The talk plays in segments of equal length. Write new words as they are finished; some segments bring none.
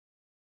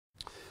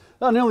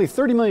Well, nearly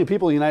 30 million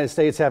people in the United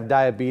States have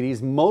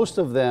diabetes. Most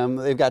of them,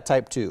 they've got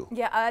type 2.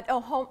 Yeah, at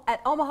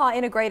Omaha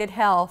Integrated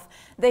Health,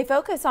 they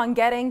focus on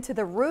getting to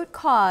the root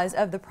cause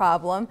of the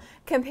problem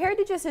compared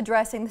to just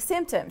addressing the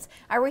symptoms.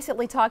 I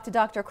recently talked to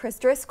Dr. Chris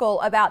Driscoll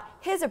about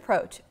his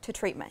approach to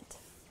treatment.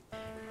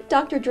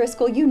 Dr.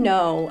 Driscoll, you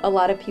know a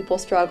lot of people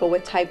struggle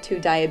with type 2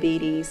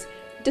 diabetes.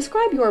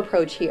 Describe your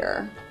approach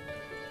here.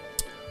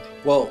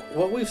 Well,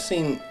 what we've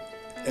seen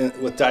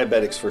with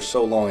diabetics for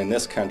so long in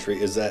this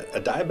country is that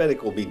a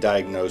diabetic will be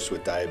diagnosed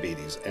with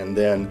diabetes and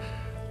then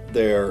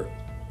they're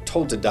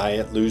told to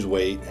diet, lose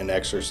weight, and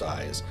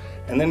exercise.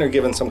 And then they're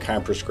given some kind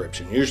of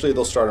prescription. Usually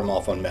they'll start them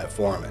off on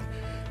metformin.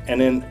 And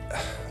then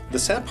the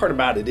sad part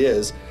about it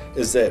is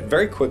that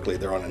very quickly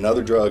they're on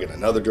another drug and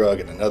another drug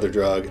and another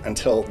drug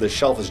until the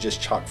shelf is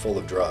just chock full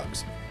of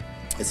drugs.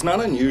 It's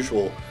not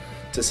unusual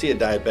to see a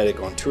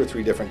diabetic on 2 or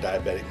 3 different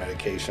diabetic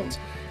medications,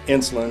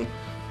 insulin,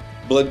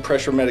 blood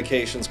pressure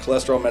medications,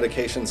 cholesterol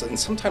medications, and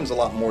sometimes a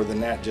lot more than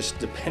that, just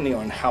depending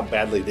on how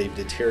badly they've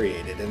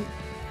deteriorated. And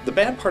the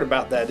bad part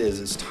about that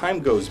is, as time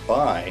goes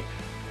by,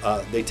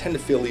 they tend to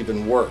feel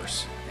even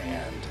worse,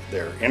 and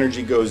their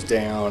energy goes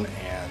down,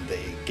 and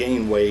they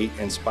gain weight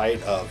in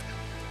spite of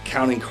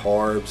counting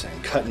carbs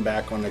and cutting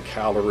back on their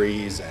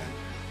calories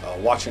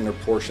and watching their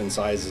portion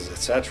sizes,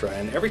 etc.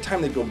 And every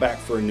time they go back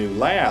for a new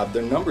lab,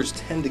 their numbers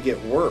tend to get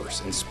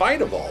worse in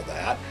spite of all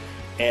that.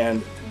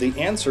 And the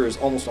answer is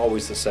almost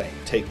always the same: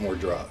 take more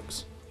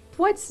drugs.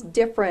 What's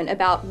different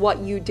about what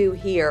you do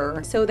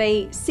here so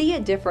they see a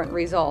different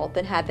result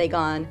than had they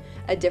gone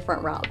a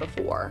different route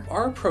before?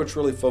 Our approach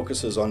really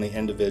focuses on the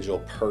individual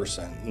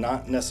person,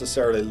 not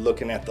necessarily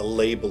looking at the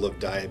label of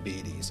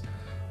diabetes.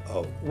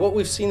 What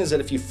we've seen is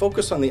that if you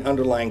focus on the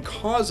underlying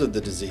cause of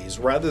the disease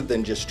rather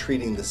than just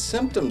treating the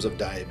symptoms of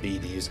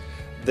diabetes,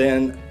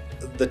 then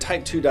the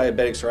type 2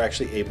 diabetics are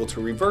actually able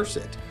to reverse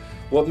it.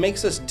 What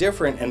makes us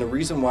different, and the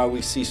reason why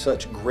we see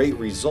such great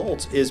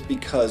results, is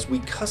because we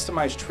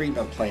customize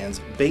treatment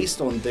plans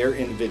based on their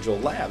individual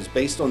labs,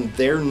 based on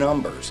their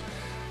numbers.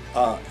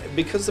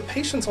 Because the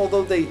patients,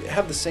 although they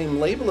have the same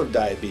label of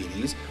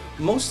diabetes,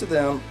 most of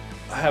them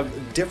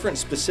have different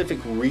specific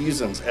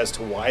reasons as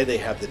to why they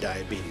have the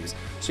diabetes.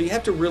 So you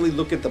have to really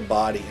look at the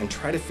body and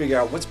try to figure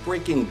out what's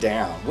breaking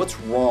down, what's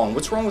wrong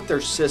with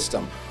their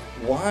system.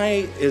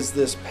 Why is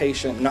this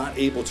patient not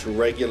able to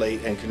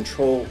regulate and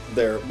control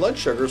their blood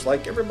sugars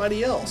like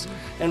everybody else?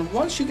 And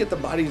once you get the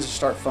body to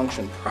start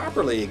functioning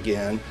properly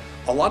again,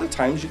 a lot of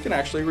times you can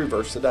actually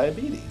reverse the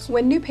diabetes.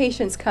 When new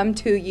patients come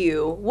to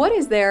you, what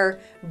is their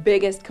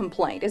biggest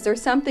complaint? Is there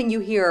something you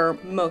hear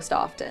most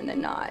often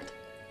than not?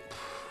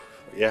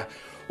 Yeah,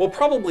 well,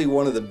 probably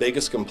one of the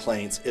biggest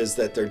complaints is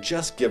that they're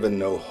just given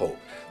no hope.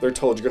 They're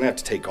told you're going to have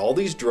to take all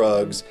these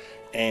drugs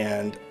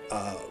and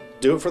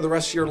do it for the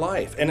rest of your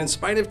life. And in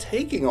spite of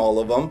taking all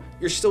of them,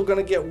 you're still going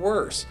to get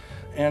worse.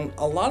 And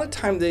a lot of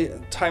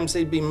times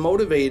they'd be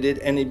motivated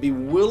and they'd be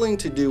willing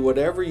to do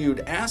whatever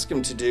you'd ask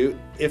them to do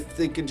if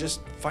they could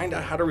just find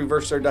out how to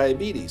reverse their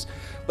diabetes.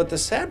 But the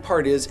sad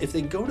part is, if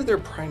they go to their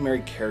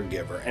primary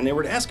caregiver and they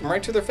were to ask them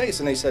right to their face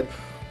and they said,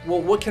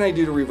 well, what can I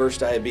do to reverse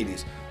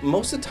diabetes?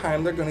 Most of the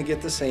time they're going to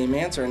get the same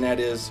answer, and that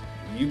is,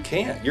 you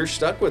can't. You're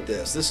stuck with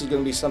this. This is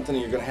going to be something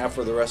you're going to have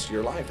for the rest of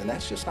your life, and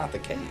that's just not the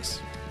case.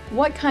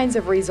 What kinds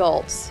of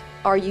results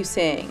are you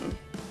seeing?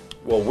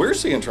 Well, we're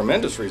seeing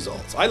tremendous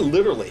results. I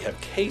literally have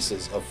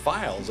cases of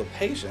files of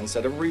patients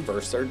that have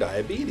reversed their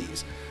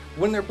diabetes.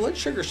 When their blood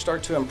sugars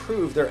start to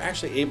improve, they're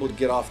actually able to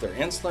get off their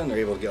insulin, they're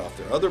able to get off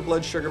their other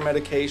blood sugar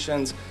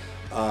medications,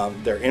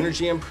 their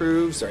energy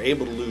improves, they're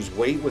able to lose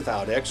weight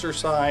without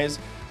exercise,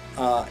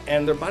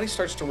 and their body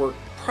starts to work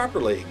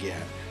properly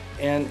again.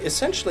 And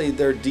essentially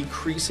they're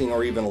decreasing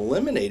or even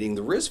eliminating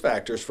the risk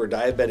factors for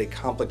diabetic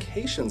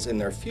complications in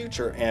their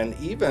future, and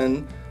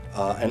even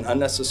an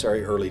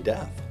unnecessary early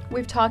death.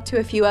 We've talked to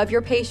a few of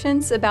your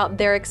patients about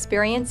their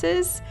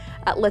experiences.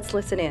 Let's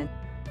listen in.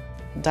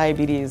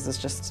 Diabetes is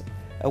just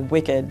a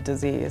wicked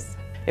disease.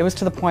 It was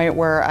to the point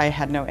where I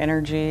had no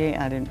energy,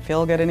 I didn't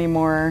feel good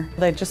anymore.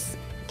 They just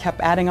kept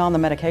adding on the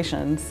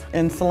medications: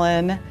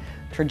 insulin,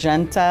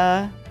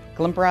 Tradjenta,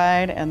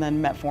 Glimepiride, and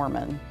then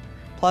metformin,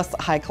 plus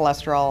high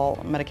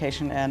cholesterol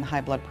medication and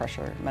high blood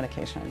pressure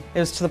medication. It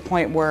was to the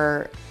point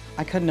where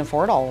I couldn't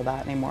afford all of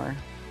that anymore,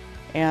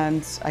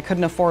 and I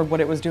couldn't afford what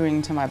it was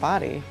doing to my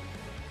body.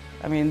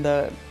 I mean,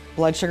 the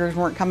blood sugars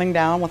weren't coming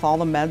down with all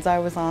the meds I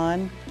was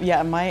on.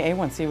 Yeah, my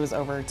A1C was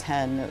over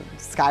 10,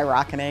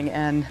 skyrocketing,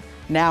 and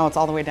now it's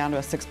all the way down to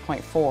a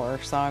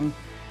 6.4, so I'm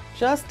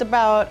just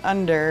about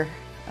under.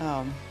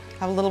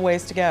 Have a little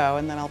ways to go,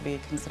 and then I'll be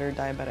considered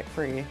diabetic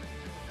free.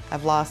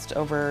 I've lost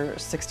over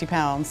 60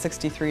 pounds,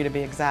 63 to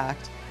be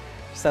exact.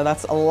 So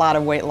that's a lot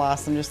of weight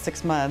loss in just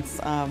 6 months.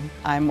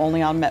 I'm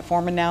only on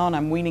metformin now, and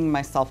I'm weaning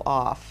myself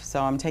off,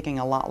 so I'm taking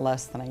a lot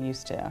less than I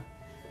used to. Wow.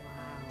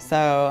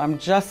 So I'm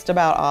just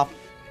about off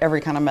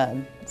every kind of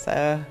med.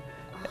 So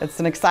it's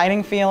an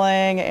exciting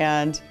feeling,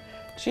 and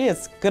gee,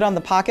 it's good on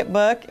the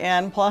pocketbook,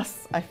 and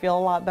plus I feel a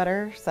lot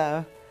better,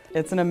 so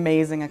it's an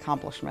amazing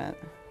accomplishment.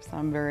 So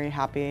I'm very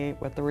happy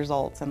with the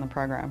results in the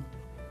program.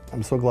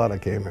 I'm so glad I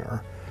came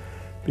here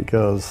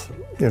because,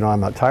 you know, I'm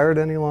not tired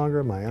any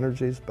longer. My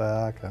energy's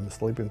back. I'm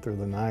sleeping through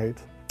the night.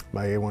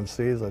 My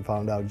A1Cs, I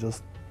found out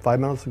just 5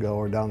 minutes ago,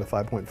 are down to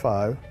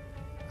 5.5.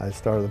 I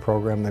started the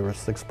program, they were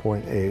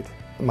 6.8.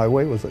 My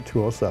weight was at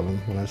 207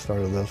 when I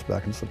started this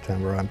back in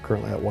September. I'm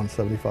currently at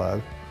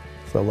 175,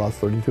 so I lost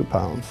 32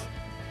 pounds.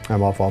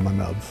 I'm off all my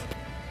meds.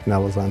 And I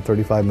was on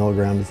 35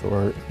 milligrams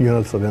or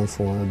units of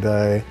insulin a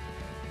day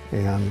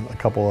and a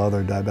couple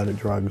other diabetic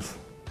drugs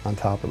on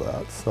top of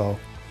that. So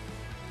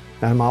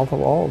I'm off of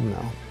all of them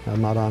now.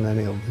 I'm not on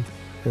any of them.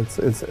 It's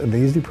an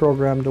easy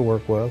program to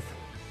work with.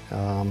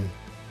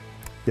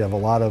 You have a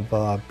lot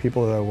of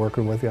people that are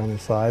working with you on the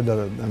side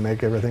that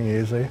make everything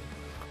easy.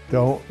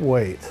 Don't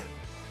wait.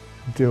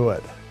 Do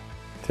it.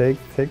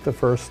 Take the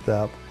first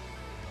step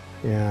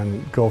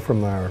and go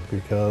from there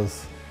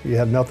because you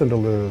have nothing to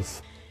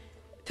lose.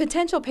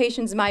 Potential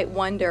patients might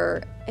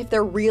wonder if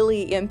they're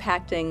really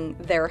impacting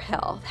their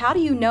health. How do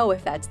you know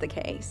if that's the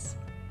case?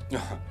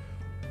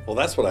 Well,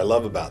 that's what I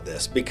love about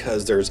this,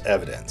 because there's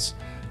evidence.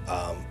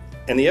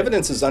 And the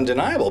evidence is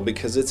undeniable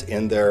because it's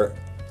in their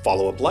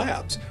follow-up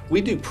labs.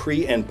 We do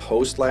pre and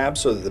post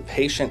labs so that the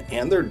patient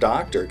and their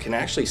doctor can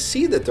actually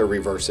see that they're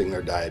reversing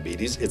their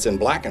diabetes. It's in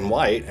black and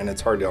white, and it's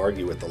hard to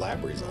argue with the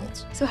lab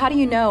results. So how do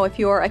you know if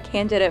you're a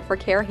candidate for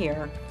care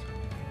here?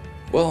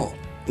 Well,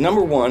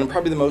 number one, and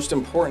probably the most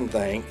important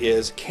thing,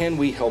 is can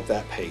we help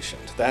that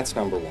patient? That's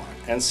number one.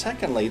 And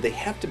secondly, they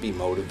have to be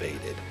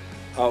motivated.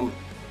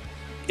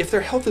 If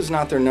their health is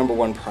not their number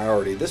one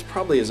priority, this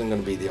probably isn't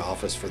going to be the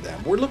office for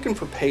them. We're looking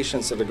for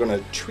patients that are going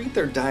to treat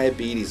their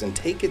diabetes and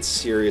take it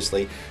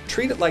seriously,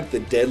 treat it like the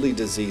deadly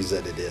disease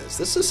that it is.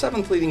 This is the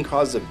seventh leading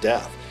cause of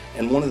death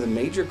and one of the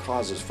major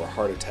causes for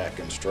heart attack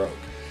and stroke.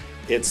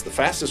 It's the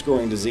fastest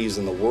growing disease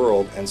in the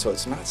world, and so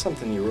it's not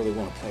something you really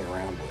want to play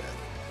around with.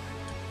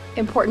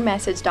 Important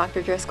message,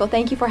 Dr. Driscoll.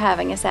 Thank you for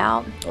having us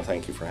out. Well,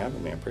 thank you for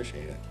having me. I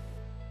appreciate it.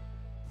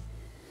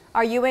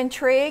 Are you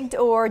intrigued,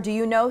 or do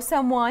you know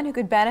someone who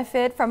could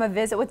benefit from a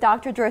visit with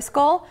Dr.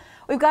 Driscoll?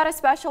 We've got a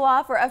special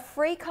offer, a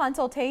free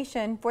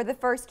consultation for the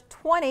first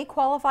 20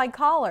 qualified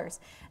callers.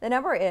 The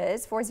number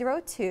is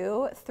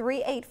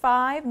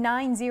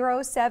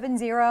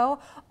 402-385-9070.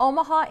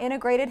 Omaha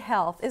Integrated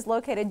Health is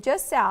located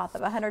just south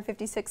of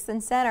 156th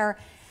and Center.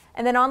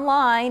 And then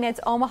online,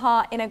 it's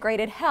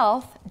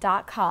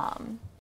omahaintegratedhealth.com.